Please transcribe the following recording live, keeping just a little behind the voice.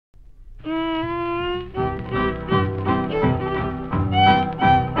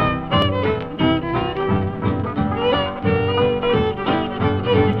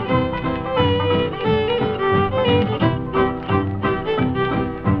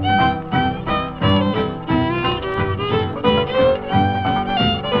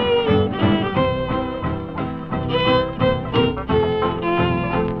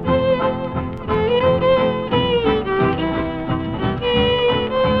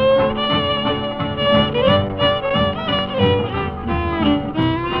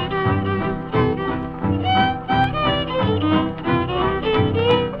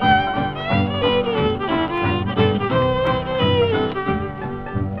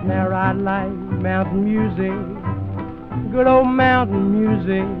Now I like mountain music, good old mountain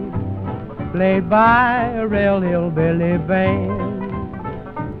music, played by a real hillbilly band.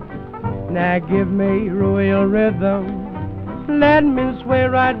 Now give me real rhythm, let me sway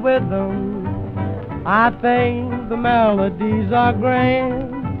right with them. I think the melodies are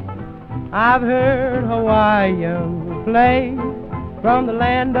grand. I've heard Hawaiian play from the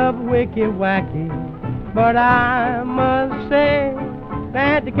land of Wicky Wacky, but I must say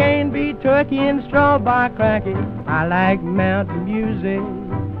that they can't beat turkey and strawberry cracky. I like mountain music,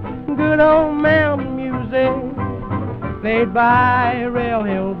 good old mountain music, played by a real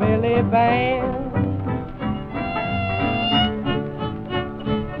hillbilly band.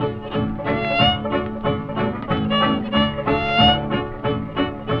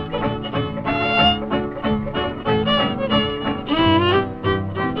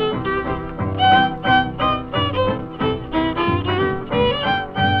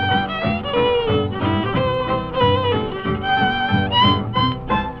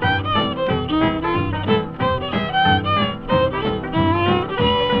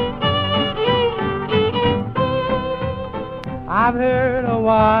 I've heard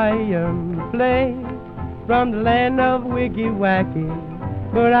Hawaiian play from the land of Wicky Wacky,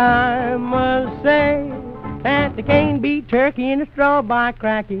 but I must say that they can't beat turkey and a strawberry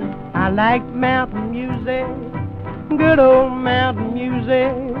cracky. I like mountain music, good old mountain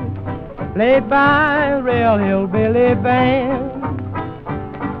music, played by a real hillbilly band.